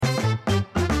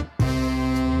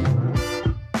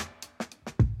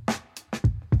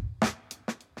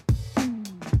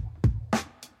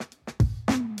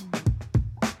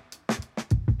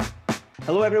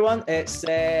Hello everyone, it's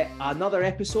another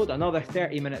episode, another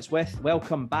 30 minutes with.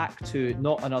 Welcome back to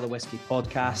Not Another Whiskey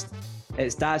podcast.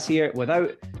 It's Daz here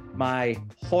without my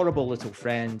horrible little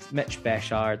friend, Mitch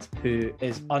Beshard, who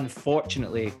is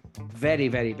unfortunately very,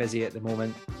 very busy at the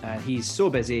moment. And he's so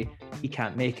busy, he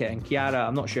can't make it. And Chiara,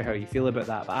 I'm not sure how you feel about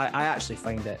that, but I actually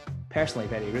find it personally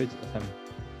very rude with him.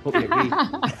 Hope you agree.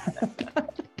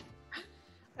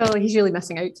 Oh, he's really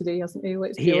missing out today, isn't he?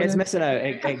 He is missing out.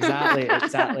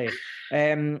 Exactly.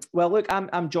 Well, look,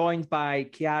 I'm joined by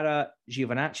Chiara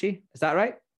Giovanacci. Is that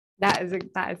right? That is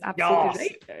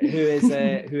absolutely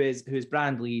right. Who is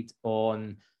brand lead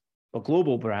on, or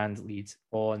global brand lead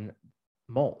on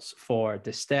malts for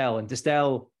Distell, and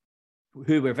Distell,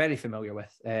 who we're very familiar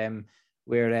with.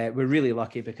 We're really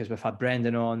lucky because we've had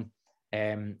Brendan on.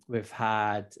 We've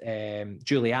had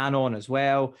Julianne on as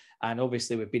well, and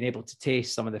obviously we've been able to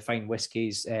taste some of the fine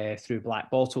whiskies through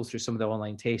Black Bottle, through some of the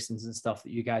online tastings and stuff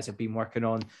that you guys have been working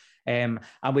on, and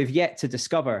we've yet to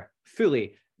discover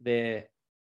fully the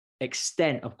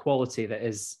extent of quality that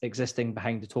is existing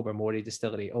behind the Tobermory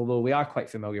distillery, although we are quite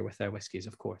familiar with their whiskies,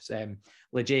 of course.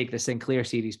 Le Jake, the Sinclair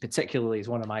series particularly, is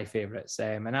one of my favourites,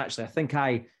 and actually I think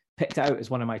I picked it out as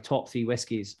one of my top 3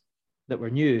 whiskies that were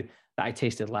new that I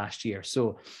tasted last year.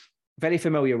 So very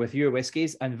familiar with your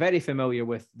whiskies and very familiar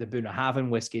with the Bunnahabhain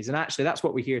whiskies. And actually that's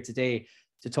what we're here today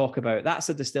to talk about. That's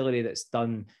a distillery that's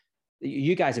done,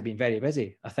 you guys have been very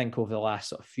busy, I think, over the last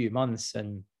sort of few months,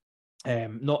 and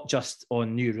not just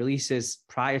on new releases.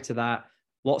 Prior to that,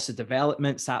 lots of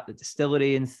developments at the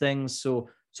distillery and things. So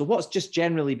what's just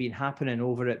generally been happening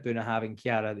over at Bunnahabhain,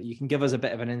 Chiara, that you can give us a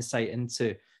bit of an insight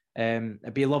into?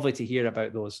 It'd be lovely to hear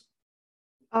about those.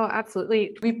 Oh,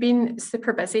 absolutely. We've been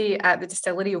super busy at the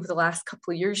distillery over the last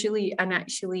couple of years, really, and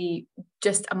actually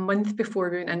just a month before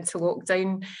we went into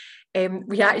lockdown,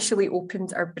 we actually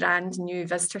opened our brand new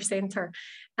visitor centre,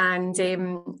 and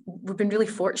we've been really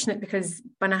fortunate because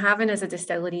Bunnahabhain as a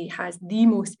distillery has the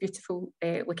most beautiful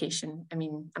location. I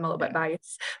mean, I'm a little bit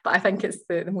biased, but I think it's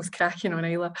the most cracking on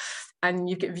Islay, and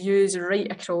you get views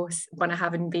right across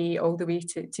Bunnahabhain Bay all the way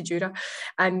to Jura,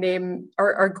 and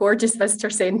our gorgeous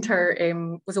visitor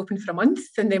centre was open for a month,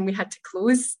 and then we had to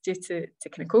close due to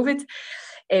kind of COVID.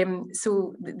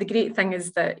 So the great thing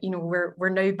is that, you know, we're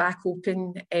now back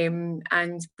open, and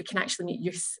we can actually make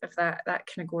use of that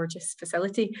kind of gorgeous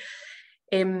facility.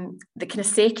 The kind of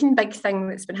second big thing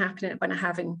that's been happening at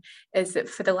Bunnahabhain is that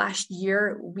for the last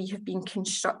year we have been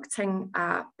constructing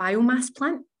a biomass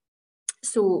plant.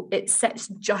 So it sits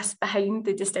just behind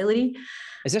the distillery.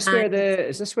 Is this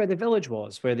where the village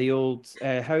was, where the old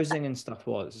housing and stuff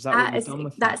was? Is that what you've done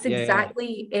with that's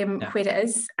exactly where it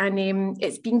is, and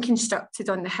it's been constructed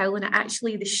on the hill, and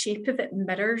actually the shape of it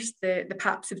mirrors the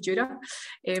Paps of Jura.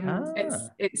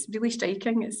 It's really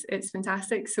striking. It's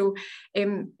fantastic. So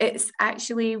it's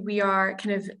actually, we are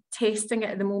kind of testing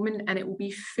it at the moment, and it will be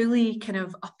fully kind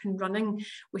of up and running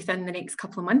within the next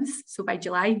couple of months. So by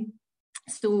July.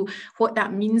 So what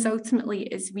that means ultimately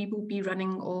is we will be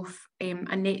running off a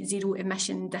net zero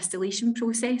emission distillation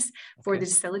process for the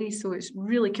distillery. So it's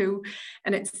really cool,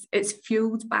 and it's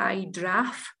fueled by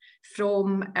draff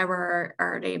from our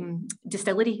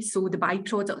distillery, so the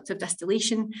byproduct of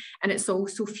distillation, and it's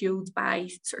also fueled by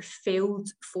sort of felled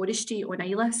forestry on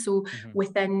Islay, so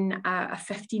within a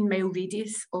 15-mile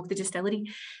radius of the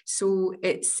distillery. So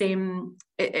it's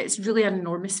really an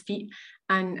enormous feat,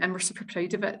 and we're super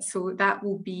proud of it. So that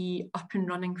will be up and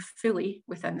running fully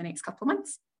within the next couple of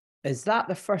months. Is that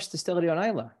the first distillery on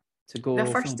Islay to go the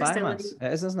first from distillery? Biomass?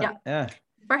 It is, isn't it? Yeah.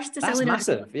 First distillery. That's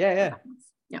massive. Yeah.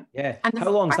 And how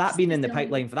long's that been in the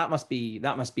pipeline for? That must be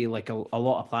like a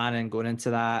lot of planning going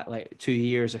into that, like 2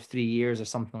 years or 3 years or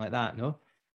something like that, no?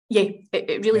 Yeah,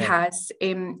 it really has.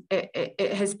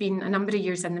 It has been a number of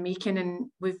years in the making, and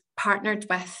we've partnered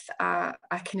with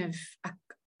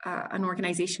an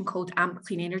organisation called AMP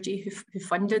Clean Energy who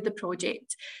funded the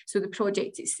project. So the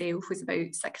project itself was about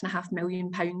 £6.5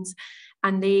 million,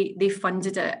 and they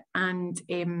funded it, and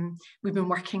we've been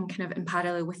working kind of in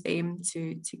parallel with them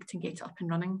to get it up and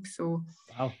running. So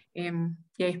wow.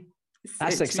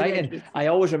 That's exciting. Really, I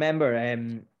always remember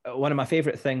one of my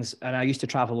favourite things, and I used to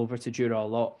travel over to Jura a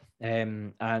lot,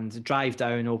 and drive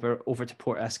down over to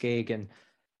Port Ascaig, and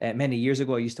many years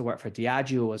ago I used to work for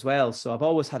Diageo as well, so I've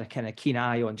always had a kind of keen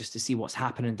eye on just to see what's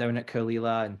happening down at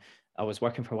Caerleela, and I was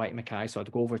working for White Mackay, so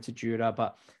I'd go over to Jura.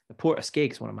 But the Port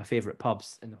Ascaig is one of my favourite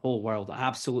pubs in the whole world. I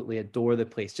absolutely adore the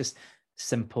place. Just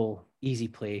simple, easy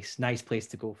place, nice place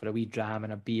to go for a wee dram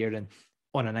and a beer, and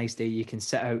on a nice day you can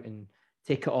sit out and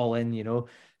take it all in, you know.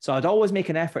 So I'd always make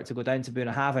an effort to go down to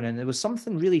Bunnahabhain, and there was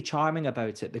something really charming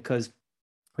about it, because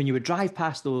when you would drive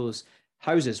past those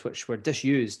houses, which were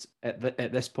disused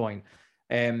at this point,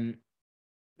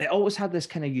 it always had this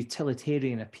kind of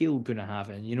utilitarian appeal,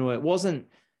 Bunnahabhain. You know, it wasn't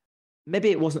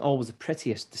always the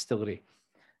prettiest distillery,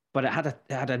 but it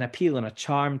had an appeal and a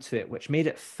charm to it, which made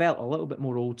it felt a little bit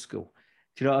more old school.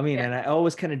 Do you know what I mean? Yeah. And it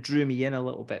always kind of drew me in a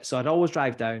little bit. So I'd always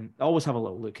drive down, always have a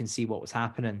little look and see what was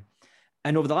happening.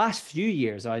 And over the last few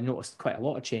years, I noticed quite a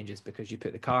lot of changes because you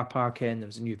put the car park in, there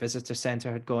was a new visitor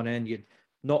centre had gone in, you'd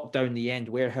knocked down the end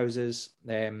warehouses.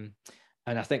 And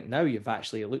I think now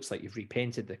it looks like you've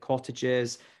repainted the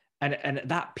cottages. And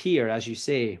that pier, as you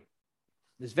say,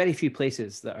 there's very few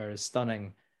places that are as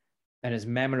stunning and as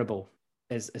memorable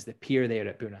as the pier there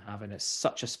at Bunnahabhain. It's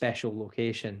such a special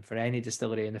location for any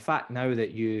distillery. And the fact now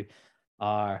that you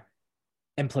are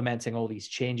implementing all these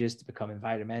changes to become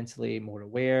environmentally more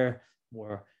aware,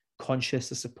 more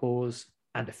conscious, I suppose,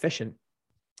 and efficient,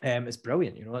 is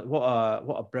brilliant. You know,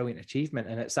 what a brilliant achievement.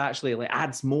 And it's actually like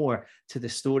adds more to the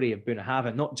story of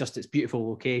Bunnahabhain, not just its beautiful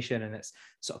location and its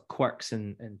sort of quirks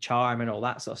and charm and all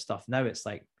that sort of stuff. Now it's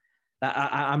like that.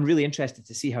 I'm really interested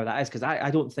to see how that is, because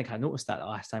I don't think I noticed that the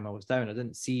last time I was down. I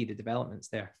didn't see the developments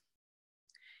there.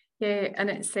 Yeah, and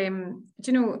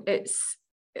it's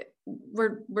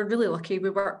we're really lucky. We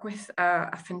work with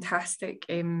a fantastic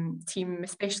team,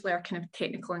 especially our kind of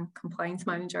technical and compliance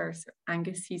manager,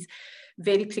 Angus. He's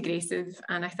very progressive,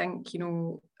 and I think, you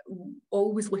know,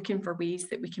 always looking for ways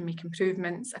that we can make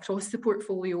improvements across the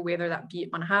portfolio, whether that be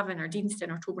at Bunnahabhain or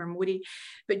Deanston or Tobermory,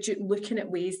 but looking at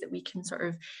ways that we can sort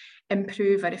of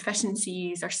improve our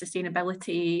efficiencies, our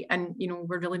sustainability. And, you know,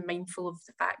 we're really mindful of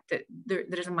the fact that there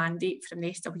is a mandate from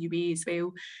the SWA as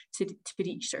well to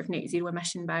reach sort of net zero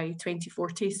emission by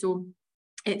 2040. So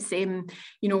it's, you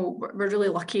know, we're really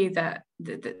lucky that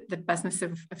the business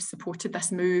have supported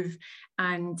this move,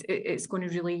 and it's going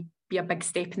to really be a big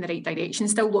step in the right direction.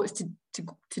 Still lots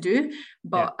to do,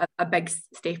 but yeah, a big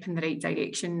step in the right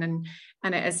direction.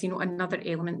 And it is, you know, another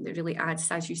element that really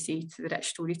adds, as you say, to the rich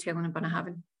storytelling in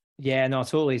Bunnahabhain. Yeah, no,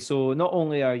 totally. So not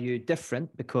only are you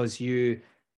different because you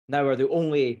now are the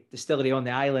only distillery on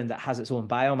the island that has its own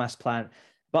biomass plant,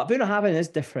 but Bunnahabhain is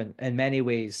different in many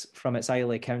ways from its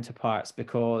Islay counterparts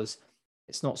because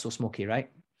it's not so smoky, right?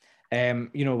 You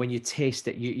know, when you taste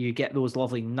it, you get those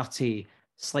lovely nutty,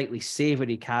 slightly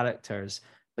savoury characters,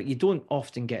 but you don't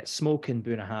often get smoke in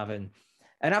Bunnahabhain.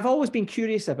 And I've always been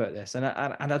curious about this, and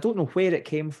I don't know where it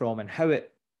came from and how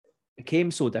it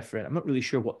became so different. I'm not really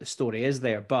sure what the story is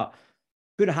there, but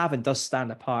Bunnahabhain does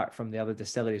stand apart from the other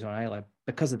distilleries on Islay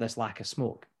because of this lack of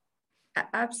smoke.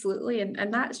 Absolutely,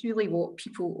 and that's really what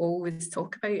people always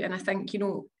talk about. And I think, you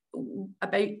know,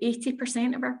 about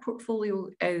 80% of our portfolio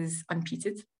is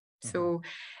unpeated. Mm-hmm. So,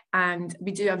 and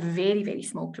we do a very, very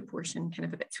small proportion, kind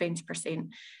of about 20%,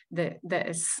 that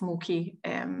is smoky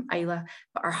Islay,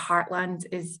 but our heartland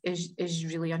is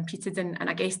really unpeated. And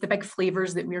I guess the big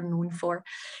flavours that we're known for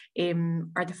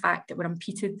are the fact that we're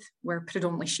unpeated, we're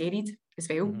predominantly sherried as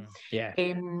well. Mm-hmm. Yeah.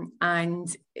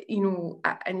 And, you know,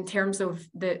 in terms of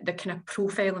the kind of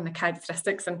profile and the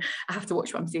characteristics, and I have to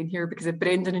watch what I'm saying here, because if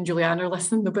Brendan and Julianne are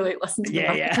listening, they'll be like, listen to the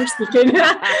marketer speaking.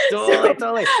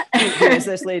 Totally. Who is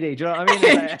this lady? Do you know what I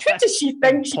mean? Like, who does she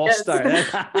think she is?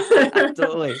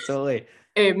 Totally.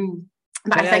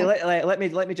 But I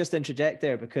think, let me just interject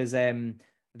there, because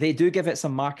they do give it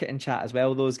some marketing chat as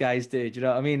well. Those guys do. Do you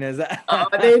know what I mean? Is that? Oh,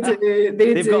 they do.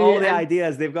 They've got all the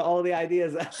ideas. They've got all the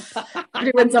ideas.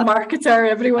 Everyone's a marketer.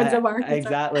 Everyone's a marketer.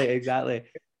 Exactly.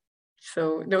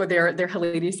 So no, they're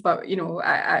hilarious. But you know,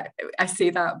 I say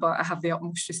that, but I have the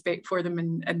utmost respect for them,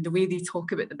 and the way they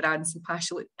talk about the brand so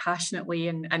passionately,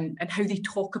 and how they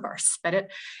talk about our spirit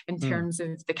in terms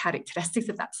of the characteristics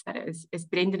of that spirit. Is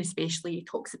Brendan especially, he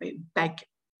talks about big,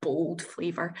 bold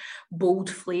flavour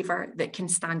that can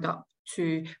stand up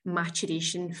to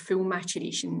maturation, full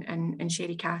maturation in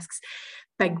sherry casks.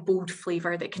 Big, bold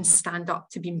flavour that can stand up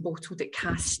to being bottled at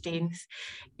cask strength.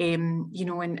 You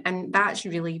know, and that's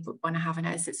really what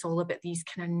Bunnahabhain is. It's all about these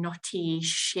kind of nutty,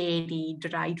 sherry,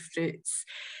 dried fruits,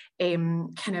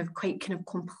 kind of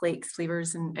complex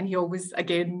flavours. And he always,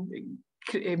 again,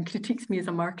 critiques me as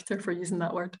a marketer for using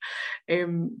that word,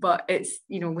 but it's,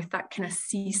 you know, with that kind of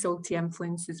sea salty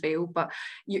influence as well. But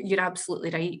you're absolutely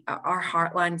right. Our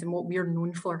heartland and what we're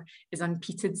known for is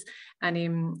unpeated,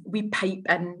 and we pipe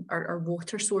in our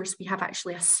water source. We have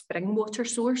actually a spring water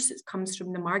source. It comes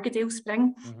from the Margadale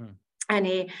spring. Mm-hmm.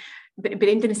 And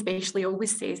Brendan especially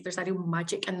always says there's a real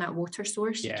magic in that water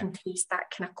source. Yeah. You can taste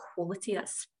that kind of quality, that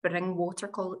spring water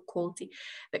quality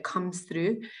that comes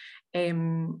through.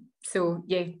 So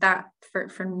yeah, that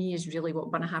for me is really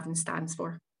what Bunnahabhain stands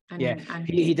for. And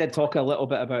he did talk a little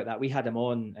bit about that. We had him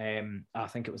on, I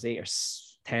think it was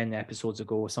 10 episodes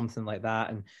ago or something like that.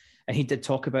 And he did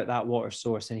talk about that water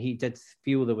source, and he did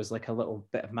feel there was like a little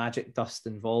bit of magic dust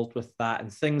involved with that,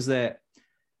 and things that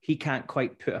he can't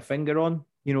quite put a finger on,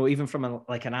 you know, even from an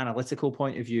analytical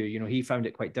point of view. You know, he found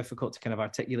it quite difficult to kind of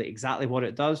articulate exactly what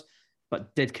it does,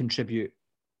 but did contribute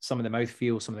some of the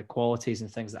mouthfeel, some of the qualities and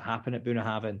things that happen at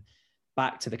Bunnahabhain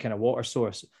back to the kind of water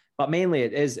source. But mainly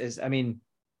it is I mean,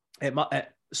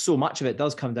 so much of it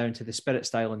does come down to the spirit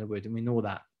style in the wood, and we know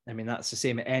that. I mean, that's the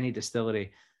same at any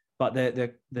distillery. But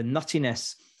the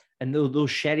nuttiness and those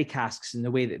sherry casks and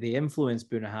the way that they influence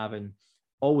Bunnahabhain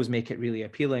always make it really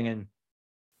appealing. And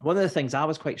one of the things I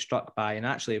was quite struck by, and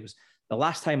actually it was the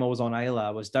last time I was on Islay,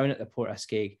 I was down at the Port of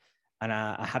Skeg, and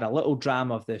I had a little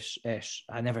dram of this,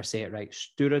 I never say it right,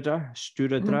 Stúradar.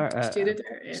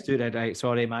 Right,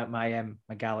 sorry, my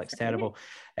Gaelic's terrible.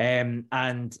 And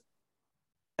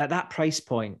at that price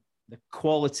point, the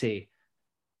quality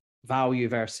value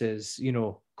versus, you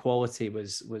know, quality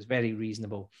was very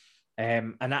reasonable.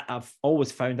 And I've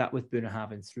always found that with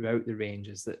Bunnahabhain throughout the range,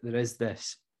 is that there is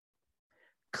this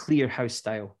clear house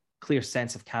style, clear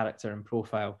sense of character and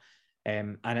profile.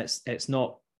 And it's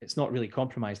not really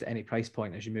compromised at any price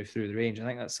point as you move through the range. I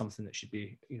think that's something that should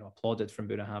be, you know, applauded from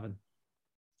Bunnahabhain.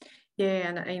 Yeah,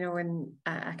 and I know, and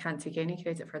I can't take any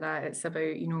credit for that. It's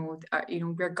about, you know,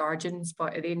 we're guardians,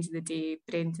 but at the end of the day,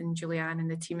 Brendan, Julianne, and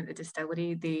the team at the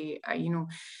distillery, they know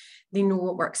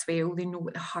what works well. They know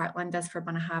what the heartland is for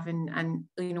Bunnahabhain, and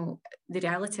you know, the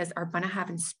reality is our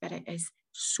Bunnahabhain spirit is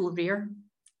so rare.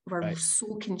 We're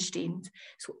so constrained,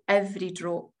 so every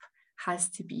drop has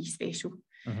to be special.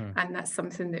 And that's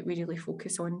something that we really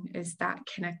focus on, is that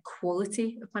kind of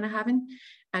quality of Bunnahabhain,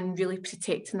 and really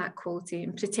protecting that quality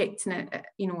and protecting it at,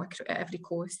 you know, at every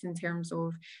cost in terms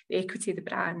of the equity of the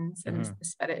brands and the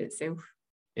spirit itself.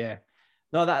 Yeah,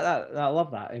 no, that I love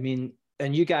that. I mean,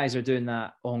 and you guys are doing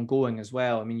that ongoing as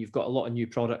well. I mean, you've got a lot of new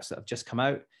products that have just come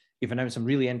out. You've announced some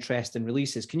really interesting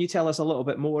releases. Can you tell us a little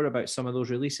bit more about some of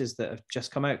those releases that have just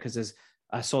come out? Because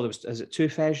I saw is it 2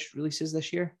 Fèis releases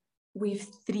this year? We've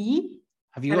 3.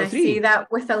 Have you got 3? I say that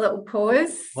with a little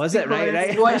pause. Was it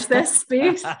right? Watch this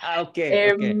space.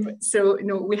 Okay. So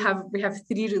no, we have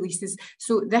 3 releases.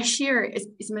 So this year is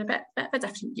been a bit of a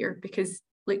different year, because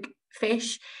like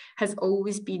Fèis has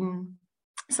always been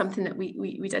something that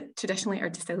we did traditionally at our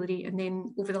distillery, and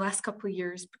then over the last couple of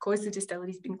years, because the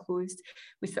distillery's been closed,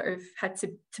 we sort of had to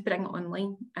bring it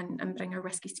online and bring our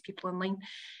whiskies to people online.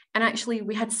 And actually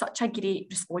we had such a great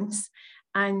response,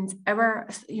 and our,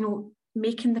 you know,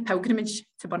 making the pilgrimage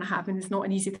to Bunnahabhain is not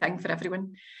an easy thing for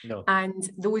everyone. No. And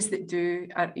those that do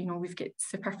are, you know, we've got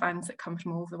super fans that come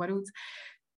from all over the world.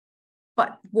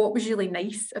 But what was really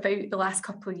nice about the last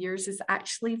couple of years is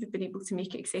actually we've been able to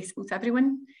make it accessible to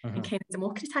everyone and kind of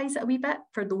democratise it a wee bit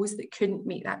for those that couldn't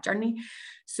make that journey.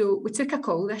 So we took a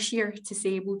call this year to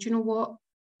say, well, do you know what?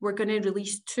 We're going to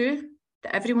release 2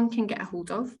 that everyone can get a hold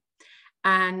of.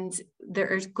 And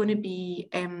there's going to be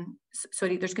 2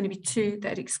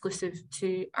 that are exclusive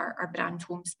to our brand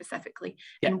home specifically,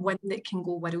 and 1 that can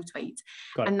go worldwide.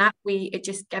 And that way it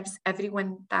just gives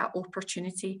everyone that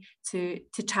opportunity to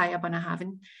try a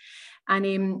Bunnahabhain.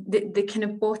 And the kind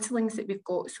of bottlings that we've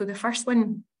got, so the first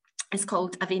one is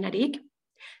called A Bhain Araig.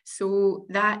 So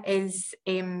that is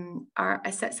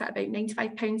it sits at about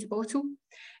 £95 a bottle.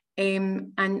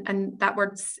 And that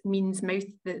word means mouth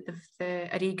the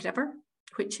Araig River,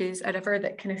 which is a river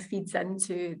that kind of feeds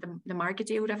into the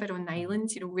Margadale River on the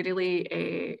island. You know, we're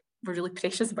really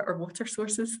precious about our water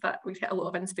sources, that we get a lot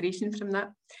of inspiration from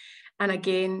that. And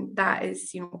again, that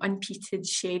is, you know, unpeated,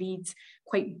 sherried,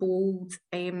 quite bold,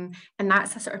 and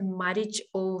that's a sort of marriage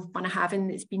of Bunnahabhain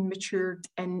that's been matured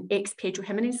in ex-Pedro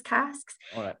Ximénez casks.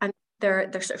 And they're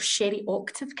sort of sherry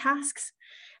octave casks.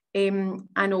 And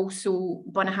also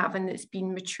Bunnahabhain that's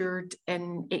been matured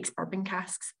in ex-bourbon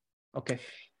casks. Okay.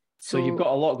 So you've got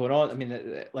a lot going on. I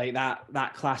mean, like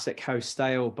that classic house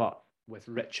style, but with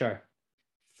richer,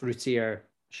 fruitier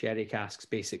sherry casks,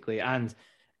 basically, and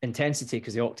intensity,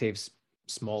 because the octave's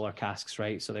smaller casks,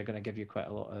 right? So they're going to give you quite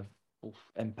a lot of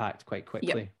impact quite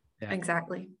quickly. Yeah.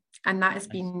 Exactly. And that has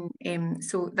been,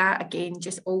 so that again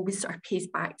just always sort of pays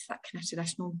back to that kind of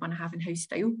traditional Bunnahabhain house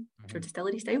style, or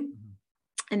distillery style.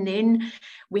 And then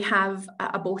we have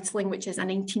a bottling, which is a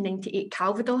 1998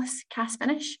 Calvados cask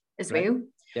finish as well.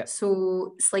 Yep.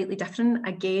 So slightly different.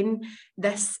 Again,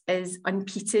 this is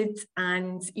unpeated,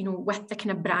 and you know, with the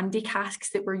kind of brandy casks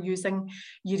that we're using,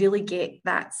 you really get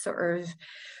that sort of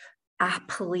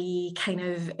appley kind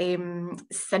of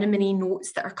cinnamony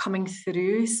notes that are coming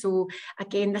through. So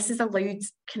again, this has allowed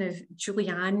kind of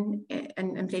Julianne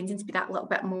and Brendan to be that little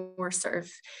bit more sort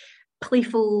of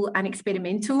playful and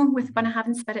experimental with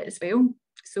Bunnahabhain spirit as well.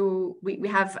 So we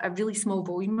have a really small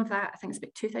volume of that. I think it's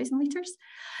about 2,000 litres.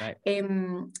 Right.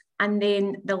 And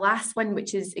then the last one,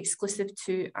 which is exclusive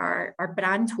to our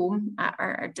brand home at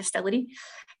our distillery,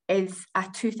 is a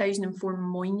 2004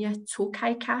 Moynia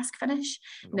Tokai cask finish.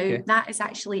 Okay. Now, that is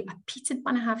actually a peated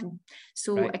Bunnahabhain.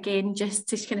 So Right. again, just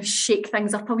to kind of shake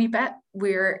things up a wee bit,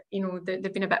 where, you know,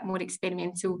 they've been a bit more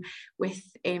experimental with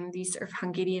these sort of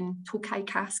Hungarian Tokai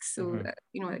casks. So,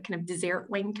 you know, a kind of dessert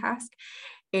wine cask.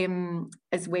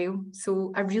 As well.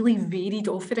 So a really varied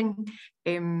offering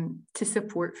to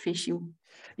support facial.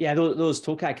 Yeah, those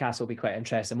Tokai casks will be quite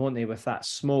interesting, won't they, with that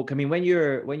smoke? I mean, when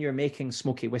you're making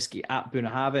smoky whiskey at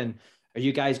Bunnahabhain, are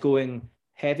you guys going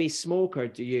heavy smoke, or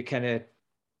do you kind of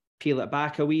peel it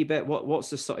back a wee bit?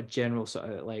 What's the sort of general sort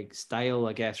of like style,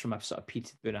 I guess, from a sort of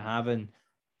peated Bunnahabhain?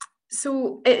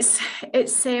 So it's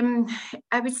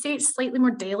I would say it's slightly more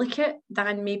delicate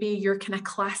than maybe your kind of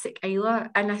classic Islay.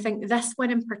 And I think this one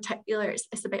in particular,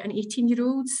 it's about an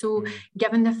 18-year-old. So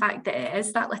given the fact that it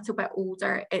is that little bit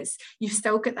older, you've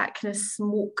still got that kind of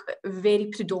smoke, very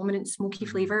predominant smoky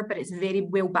flavour, but it's very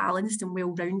well balanced and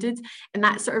well rounded. And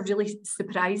that sort of really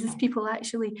surprises people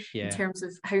actually, in terms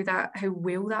of how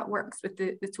well that works with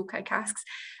the Tokai casks.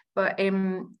 But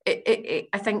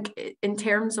I think in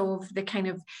terms of the kind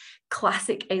of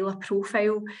classic Islay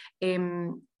profile,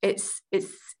 it's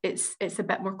a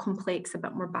bit more complex, a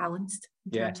bit more balanced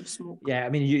in terms of smoke. Yeah, I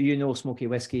mean, you know smoky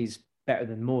whiskies better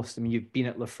than most. I mean, you've been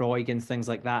at Laphroaig and things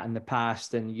like that in the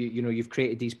past, and you know you've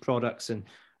created these products and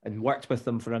worked with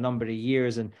them for a number of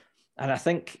years, and I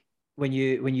think when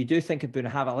you do think of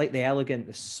Bunnahabhain, I like the elegant,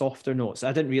 the softer notes.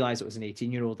 I didn't realize it was an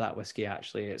 18-year-old, that whiskey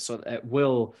actually.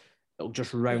 It'll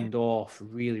just round off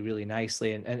really, really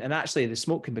nicely. And actually the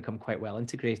smoke can become quite well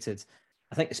integrated.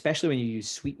 I think especially when you use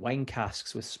sweet wine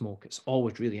casks with smoke, it's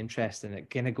always really interesting. It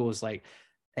kind of goes like,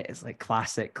 it's like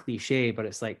classic cliche, but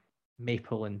it's like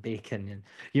maple and bacon. And,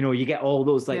 you know, you get all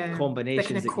those like combinations.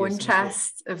 The kind of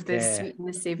contrast of the sweet and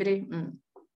the savoury.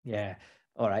 Yeah.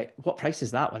 All right. What price is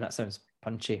that one? That sounds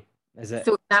punchy. Is it?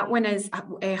 So that one is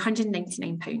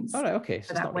 £199. All right, okay,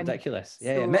 so it's not ridiculous.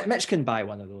 So... Mitch can buy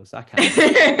one of those. I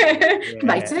can't.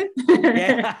 Buy two.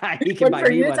 Yeah, he can buy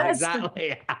me one.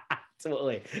 Exactly.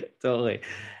 Totally.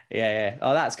 Yeah.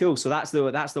 Oh, that's cool. So that's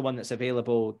the one that's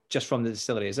available just from the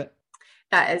distillery, is it?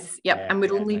 That is, yep. And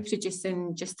we're only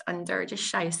producing just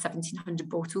shy of 1,700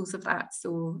 bottles of that.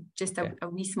 So just a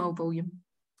wee small volume.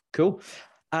 Cool.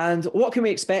 And what can we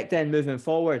expect then moving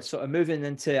forward? Sort of moving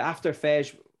into after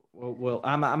Fez. Well,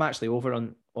 I'm actually over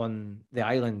on the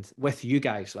island with you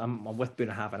guys. I'm with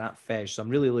Bunnahabhain at Fez, so I'm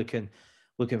really looking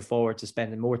forward to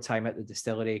spending more time at the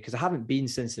distillery, because I haven't been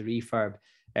since the refurb,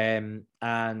 and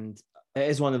it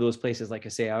is one of those places. Like I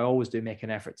say, I always do make an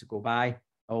effort to go by.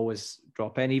 I always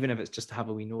drop in, even if it's just to have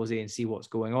a wee nosy and see what's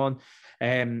going on.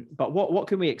 But what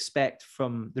can we expect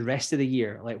from the rest of the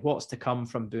year? Like what's to come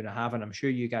from Bunnahabhain? I'm sure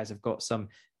you guys have got some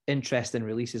interesting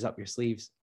releases up your sleeves.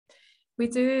 We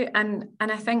do, and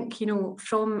I think, you know,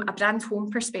 from a brand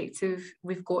home perspective,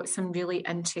 we've got some really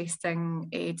interesting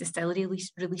distillery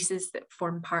releases that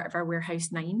form part of our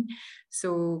Warehouse 9.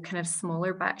 So kind of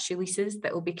smaller batch releases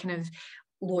that will be kind of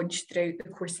launched throughout the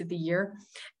course of the year.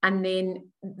 And then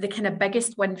the kind of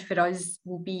biggest one for us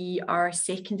will be our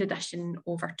second edition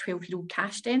of our 12-year-old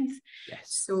cask strength. Yes.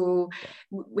 So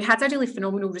we had a really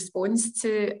phenomenal response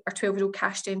to our 12-year-old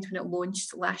cask strength when it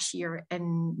launched last year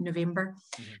in November.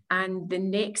 And the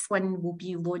next one will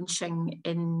be launching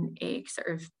in sort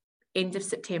of end of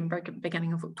September,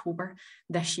 beginning of October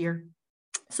this year.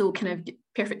 So kind of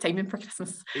perfect timing for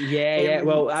Christmas. Yeah.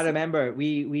 Well, I remember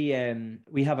we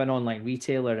have an online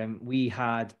retailer, and we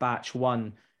had batch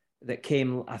 1 that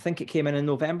came. I think it came in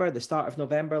November, the start of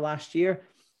November last year,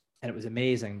 and it was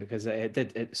amazing because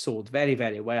it sold very,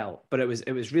 very well. But it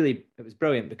was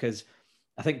brilliant because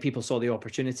I think people saw the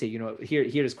opportunity. You know, here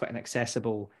is quite an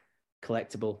accessible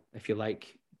collectible, if you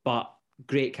like, but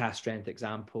great cask strength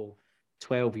example,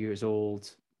 12 years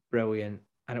old, brilliant,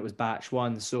 and it was batch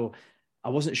 1. So I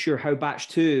wasn't sure how batch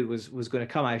 2 was going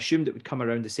to come. I assumed it would come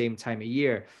around the same time of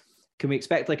year. Can we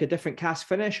expect like a different cask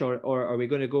finish, or are we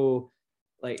going to go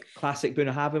like classic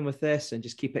Bunnahabhain with this and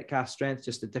just keep it cask strength,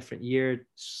 just a different year,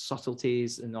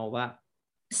 subtleties and all that?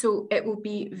 So it will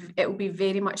be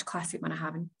very much classic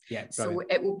Bunnahabhain. Yeah. Brilliant. So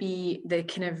it will be the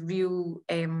kind of real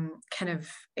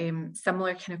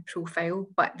similar kind of profile,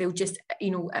 but they'll just, you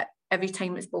know, every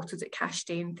time it's bottled at cask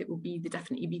strength, it will be the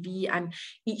different ABV, and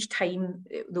each time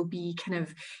there'll be kind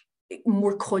of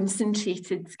more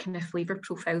concentrated kind of flavour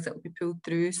profiles that will be pulled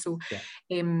through. So,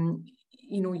 you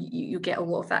know, you get a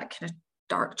lot of that kind of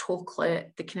dark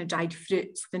chocolate, the kind of dried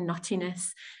fruits, the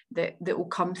nuttiness that will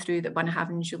come through that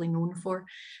Bunnahabhain's really known for.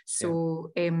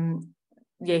 So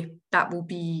that will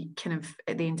be kind of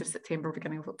at the end of September,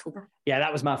 beginning of October. Yeah,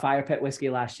 that was my fire pit whiskey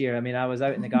last year. I mean, I was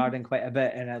out in the garden quite a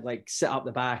bit, and I'd like sit up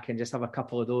the back and just have a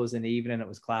couple of those in the evening. It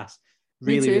was class.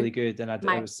 Really, really good. And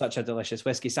it was such a delicious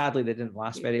whiskey. Sadly, they didn't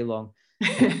last very long.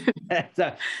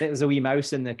 It was a wee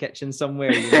mouse in the kitchen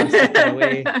somewhere.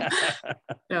 Away.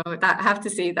 No, that I have to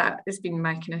say that has been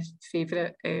my kind of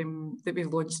favourite that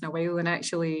we've launched in a while. And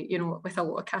actually, you know, with a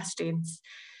lot of cask strengths,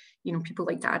 you know, people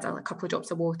like to add a couple of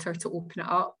drops of water to open it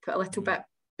up a little bit.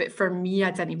 But for me,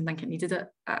 I didn't even think it needed it.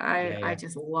 I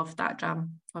just love that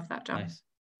dram. Love that dram.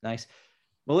 Nice.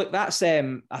 Well, look, that's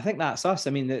I think that's us.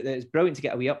 I mean, it's brilliant to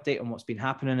get a wee update on what's been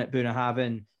happening at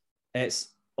Bunnahabhain. It's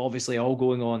obviously all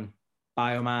going on.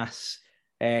 Biomass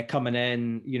coming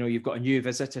in. You know, you've got a new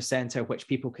visitor centre which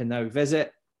people can now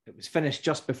visit. It was finished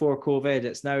just before COVID.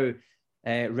 It's now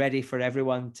ready for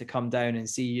everyone to come down and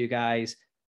see you guys.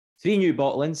 3 new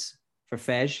bottlings for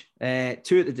Fej,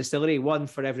 2 at the distillery, 1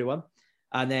 for everyone,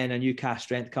 and then a new cask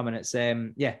strength coming. It's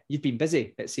you've been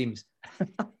busy, it seems.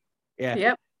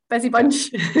 Yep, busy bunch.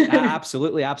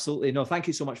 Absolutely. No, thank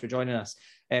you so much for joining us.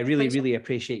 Really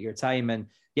appreciate your time. And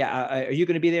are you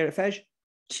going to be there at Fej?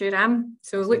 Sure am.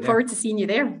 So look forward to seeing you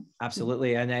there.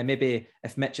 Absolutely. And maybe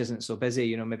if Mitch isn't so busy,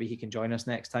 you know, maybe he can join us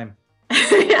next time.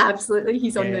 Yeah, absolutely.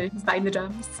 He's behind the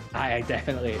drums. Aye,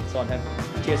 definitely. It's on him.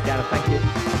 Cheers, Gareth. Thank you.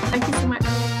 Thank you so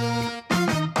much.